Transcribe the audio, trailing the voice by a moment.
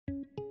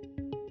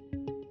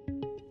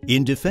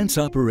In defense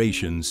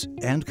operations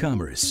and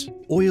commerce,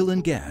 oil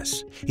and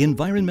gas,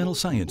 environmental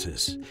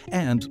sciences,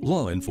 and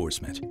law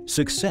enforcement,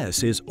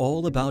 success is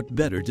all about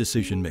better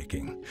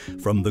decision-making.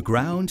 From the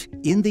ground,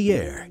 in the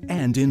air,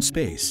 and in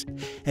space,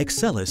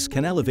 Exelis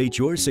can elevate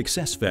your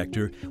success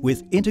factor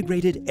with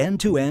integrated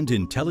end-to-end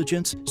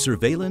intelligence,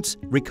 surveillance,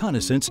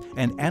 reconnaissance,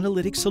 and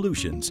analytic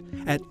solutions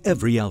at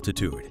every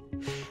altitude.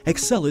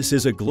 Exelis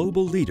is a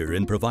global leader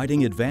in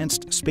providing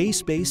advanced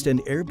space-based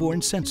and airborne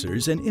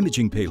sensors and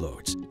imaging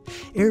payloads,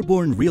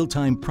 airborne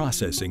real-time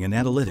processing and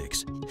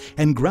analytics,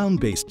 and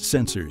ground-based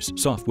sensors,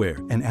 software,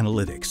 and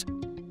analytics.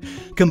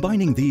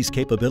 Combining these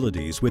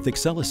capabilities with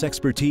Exelis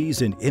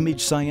expertise in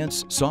image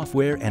science,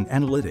 software, and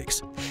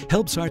analytics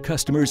helps our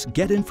customers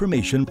get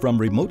information from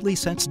remotely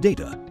sensed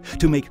data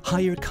to make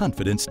higher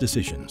confidence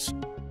decisions.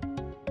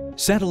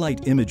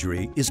 Satellite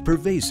imagery is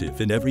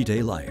pervasive in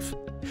everyday life.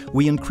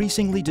 We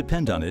increasingly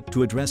depend on it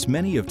to address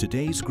many of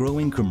today's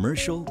growing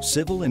commercial,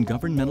 civil, and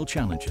governmental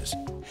challenges.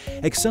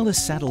 Exelis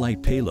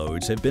satellite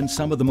payloads have been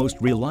some of the most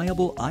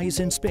reliable eyes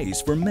in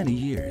space for many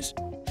years,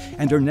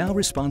 and are now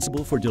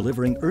responsible for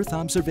delivering Earth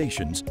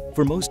observations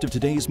for most of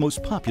today's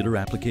most popular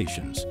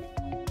applications.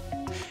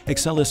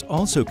 Exelis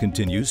also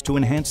continues to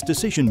enhance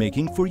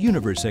decision-making for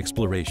universe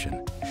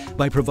exploration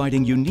by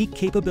providing unique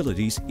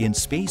capabilities in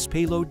space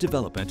payload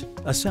development,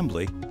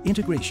 assembly,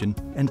 integration,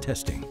 and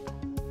testing.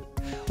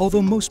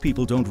 Although most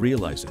people don't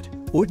realize it,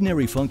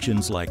 ordinary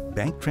functions like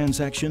bank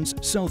transactions,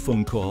 cell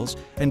phone calls,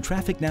 and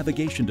traffic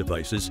navigation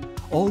devices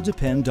all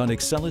depend on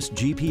Exelis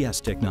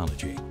GPS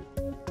technology.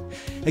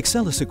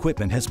 Exelis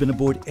equipment has been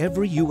aboard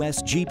every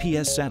U.S.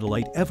 GPS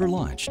satellite ever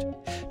launched,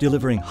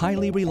 delivering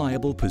highly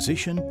reliable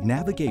position,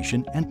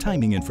 navigation, and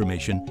timing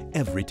information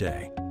every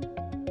day.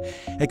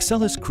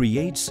 Exelis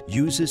creates,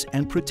 uses,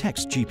 and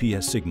protects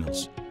GPS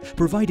signals,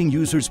 providing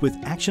users with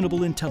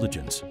actionable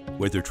intelligence,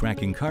 whether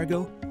tracking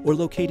cargo or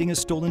locating a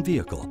stolen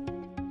vehicle.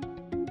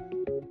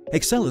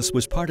 Exelis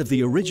was part of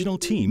the original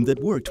team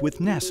that worked with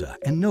NASA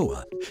and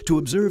NOAA to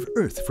observe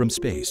Earth from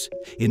space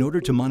in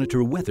order to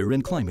monitor weather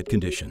and climate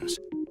conditions.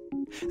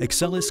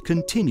 Exelis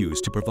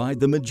continues to provide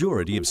the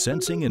majority of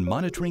sensing and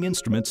monitoring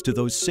instruments to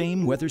those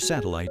same weather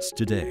satellites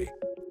today.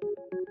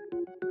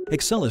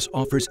 Exelis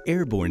offers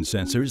airborne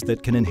sensors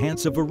that can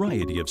enhance a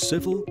variety of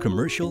civil,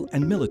 commercial,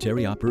 and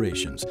military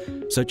operations,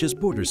 such as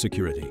border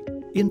security,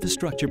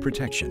 infrastructure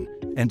protection,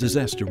 and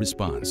disaster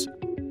response.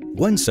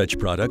 One such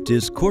product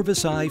is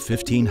Corvus Eye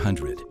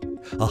 1500,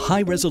 a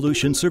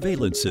high-resolution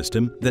surveillance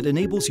system that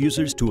enables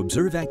users to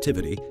observe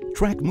activity,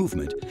 track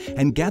movement,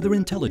 and gather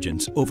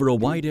intelligence over a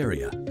wide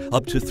area,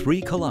 up to 3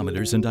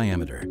 kilometers in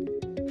diameter.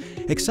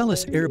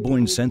 Exelis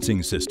airborne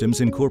sensing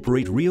systems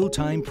incorporate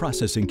real-time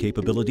processing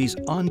capabilities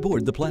on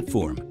board the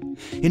platform,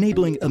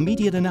 enabling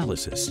immediate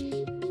analysis.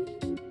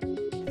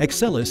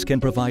 Exelis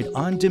can provide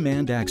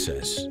on-demand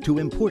access to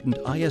important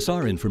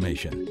ISR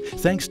information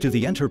thanks to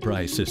the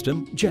enterprise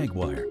system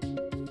Jaguar.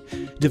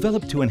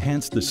 Developed to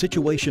enhance the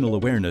situational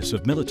awareness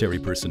of military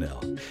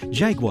personnel,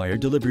 Jaguar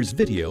delivers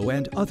video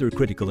and other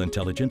critical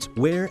intelligence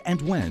where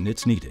and when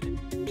it's needed.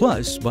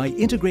 Plus, by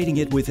integrating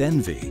it with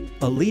Envy,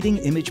 a leading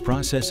image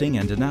processing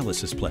and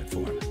analysis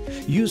platform,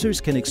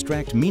 users can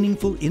extract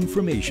meaningful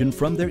information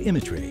from their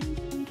imagery.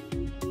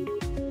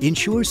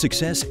 Ensure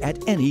success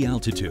at any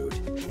altitude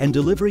and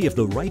delivery of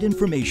the right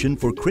information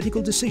for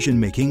critical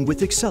decision-making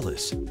with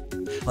Exelis,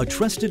 a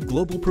trusted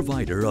global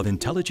provider of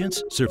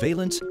intelligence,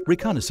 surveillance,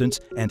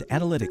 reconnaissance, and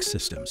analytics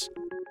systems.